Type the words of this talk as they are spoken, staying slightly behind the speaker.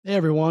Hey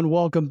everyone,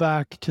 welcome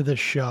back to the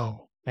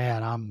show.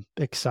 Man, I'm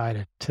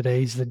excited.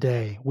 Today's the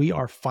day. We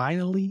are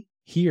finally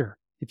here.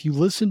 If you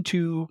listened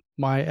to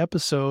my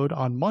episode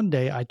on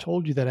Monday, I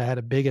told you that I had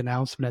a big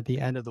announcement at the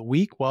end of the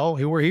week. Well,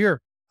 here we're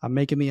here. I'm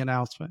making the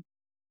announcement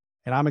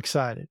and I'm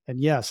excited. And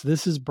yes,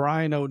 this is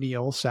Brian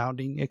O'Neill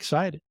sounding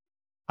excited.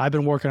 I've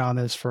been working on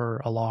this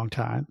for a long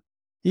time.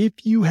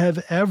 If you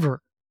have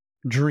ever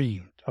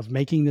dreamed of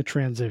making the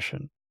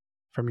transition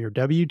from your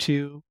W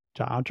 2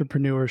 to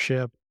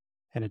entrepreneurship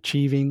and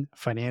achieving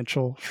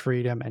financial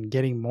freedom and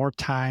getting more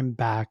time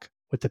back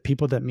with the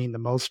people that mean the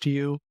most to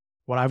you,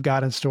 what I've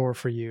got in store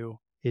for you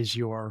is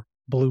your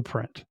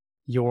blueprint,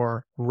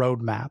 your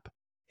roadmap.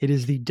 It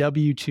is the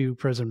W 2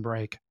 Prison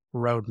Break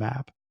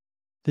roadmap.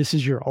 This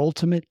is your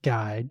ultimate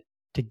guide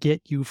to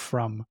get you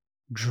from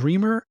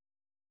dreamer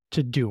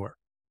to doer.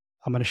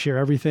 I'm going to share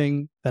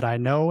everything that I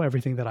know,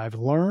 everything that I've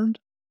learned,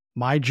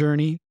 my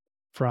journey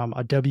from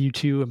a W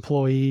 2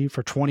 employee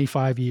for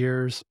 25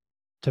 years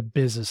to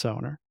business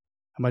owner.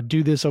 I'm going to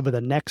do this over the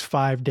next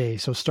 5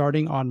 days. So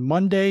starting on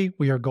Monday,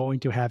 we are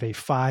going to have a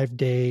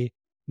 5-day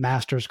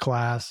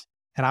Mastersclass,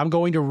 and I'm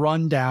going to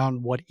run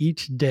down what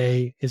each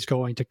day is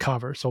going to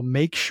cover. So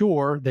make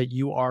sure that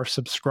you are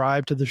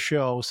subscribed to the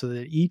show so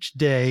that each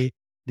day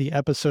the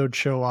episodes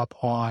show up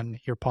on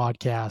your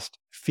podcast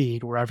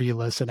feed, wherever you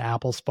listen,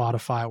 Apple,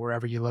 Spotify,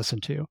 wherever you listen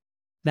to.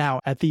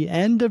 Now, at the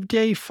end of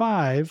day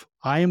 5,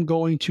 I am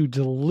going to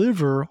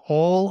deliver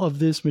all of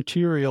this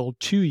material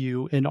to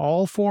you in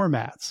all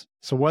formats.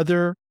 So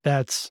whether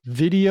that's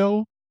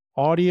video,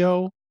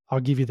 audio,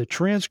 I'll give you the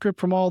transcript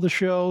from all the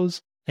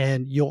shows,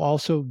 and you'll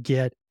also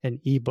get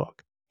an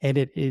ebook. And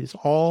it is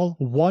all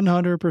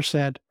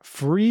 100%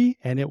 free,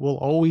 and it will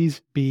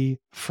always be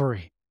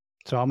free.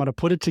 So I'm going to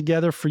put it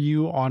together for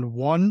you on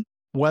one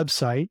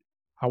website.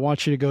 I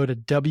want you to go to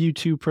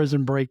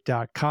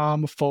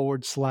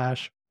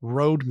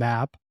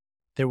w2prisonbreak.com/roadmap.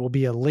 There will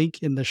be a link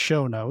in the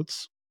show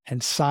notes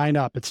and sign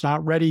up. It's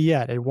not ready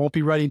yet. It won't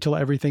be ready until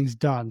everything's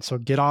done. So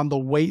get on the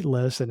wait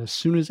list. And as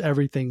soon as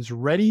everything's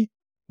ready,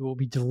 it will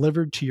be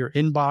delivered to your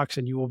inbox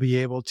and you will be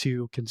able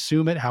to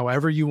consume it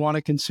however you want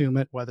to consume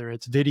it, whether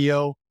it's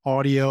video,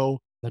 audio,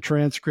 the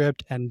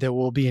transcript, and there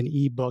will be an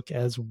ebook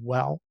as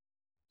well.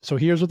 So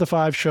here's what the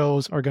 5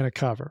 shows are going to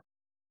cover.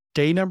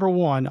 Day number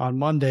 1 on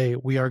Monday,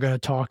 we are going to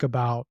talk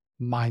about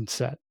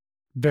mindset.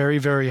 Very,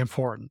 very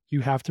important. You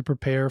have to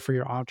prepare for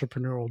your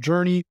entrepreneurial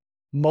journey.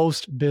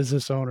 Most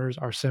business owners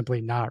are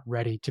simply not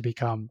ready to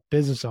become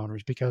business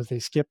owners because they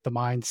skip the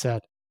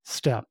mindset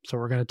step. So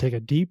we're going to take a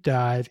deep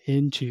dive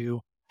into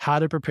how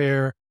to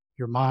prepare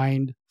your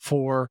mind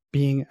for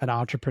being an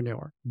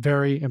entrepreneur.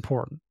 Very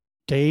important.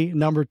 Day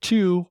number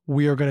 2,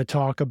 we are going to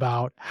talk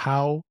about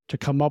how to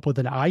come up with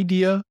an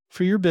idea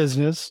for your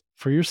business,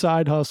 for your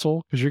side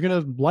hustle, because you're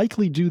going to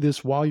likely do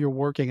this while you're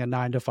working a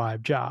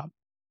 9-to-5 job.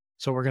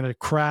 So we're going to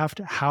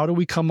craft how do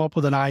we come up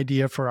with an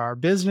idea for our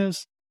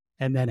business,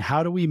 and then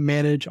how do we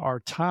manage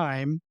our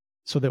time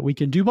so that we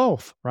can do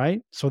both,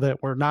 right? So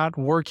that we're not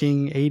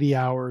working 80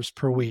 hours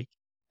per week.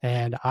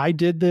 And I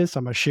did this.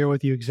 I'm going to share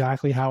with you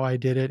exactly how I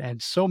did it.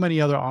 And so many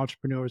other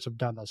entrepreneurs have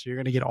done this. So you're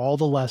going to get all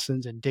the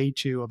lessons in day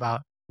 2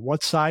 about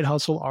what side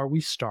hustle are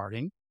we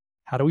starting?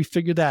 How do we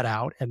figure that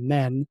out? And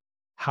then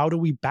how do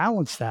we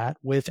balance that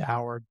with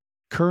our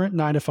current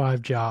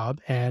 9-to-5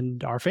 job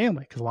and our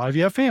family? Because a lot of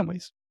you have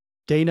families.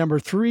 Day number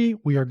 3,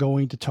 we are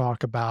going to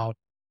talk about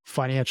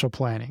financial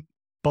planning,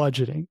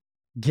 budgeting,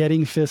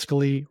 getting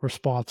fiscally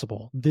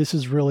responsible. This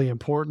is really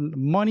important.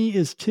 Money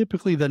is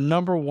typically the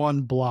number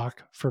 1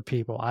 block for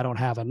people. I don't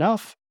have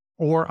enough,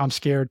 or I'm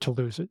scared to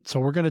lose it. So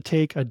we're going to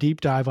take a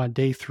deep dive on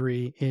day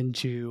 3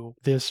 into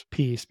this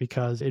piece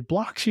because it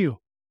blocks you.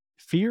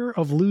 Fear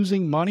of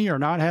losing money or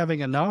not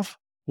having enough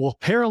will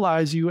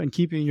paralyze you and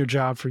keep you in your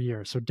job for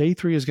years. So day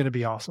 3 is going to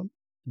be awesome.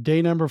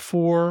 Day number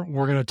 4,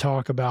 we're going to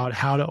talk about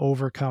how to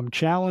overcome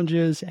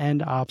challenges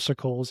and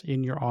obstacles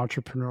in your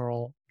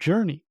entrepreneurial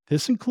journey.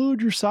 This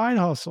includes your side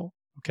hustle.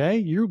 Okay.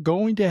 You're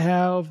going to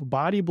have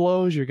body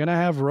blows. You're going to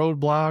have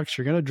roadblocks.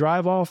 You're going to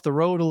drive off the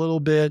road a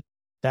little bit.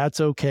 That's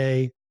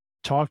okay.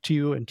 Talk to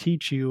you and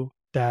teach you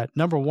that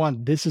number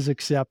 1, this is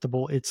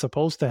acceptable. It's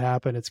supposed to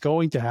happen. It's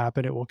going to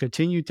happen. It will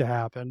continue to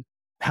happen.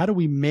 How do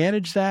we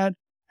manage that?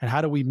 And how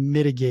do we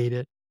mitigate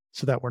it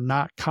so that we're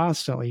not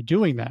constantly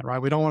doing that,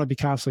 right? We don't want to be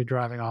constantly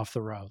driving off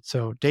the road.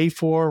 So day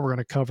 4, we're going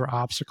to cover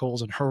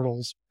obstacles and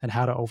hurdles and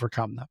how to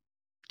overcome them.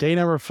 Day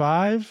number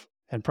 5,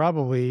 and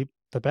probably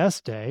the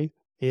best day,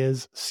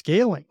 is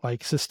scaling,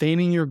 like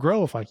sustaining your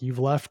growth. Like you've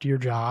left your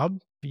job,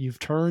 you've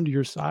turned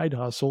your side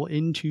hustle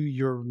into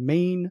your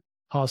main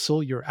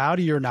hustle. You're out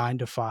of your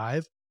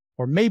 9-to-5,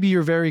 or maybe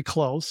you're very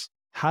close.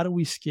 How do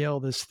we scale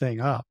this thing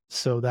up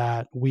so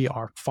that we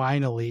are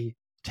finally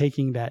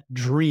taking that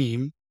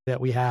dream that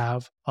we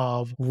have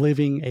of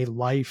living a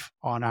life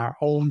on our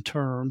own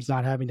terms,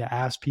 not having to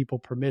ask people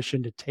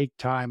permission to take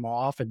time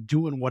off and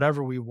doing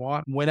whatever we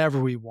want,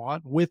 whenever we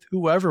want, with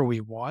whoever we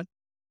want?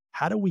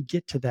 How do we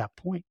get to that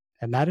point?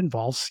 And that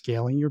involves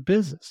scaling your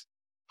business,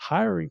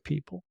 hiring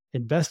people,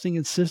 investing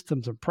in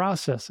systems and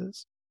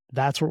processes.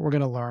 That's what we're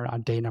going to learn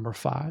on day number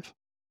 5.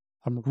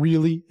 I'm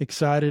really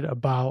excited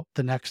about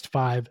the next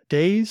 5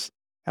 days.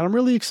 And I'm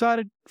really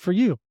excited for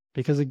you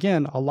because,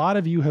 again, a lot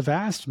of you have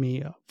asked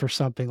me for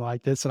something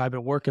like this, and I've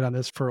been working on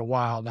this for a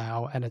while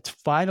now, and it's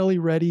finally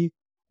ready.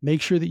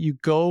 Make sure that you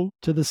go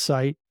to the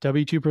site,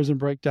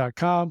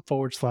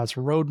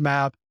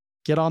 w2prisonbreak.com/roadmap,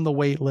 get on the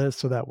wait list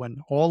so that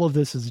when all of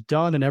this is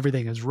done and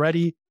everything is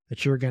ready,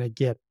 that you're going to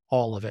get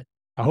all of it.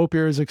 I hope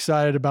you're as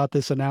excited about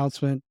this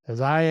announcement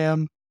as I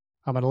am.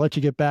 I'm going to let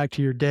you get back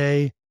to your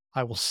day.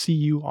 I will see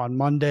you on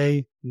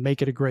Monday.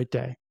 Make it a great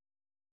day.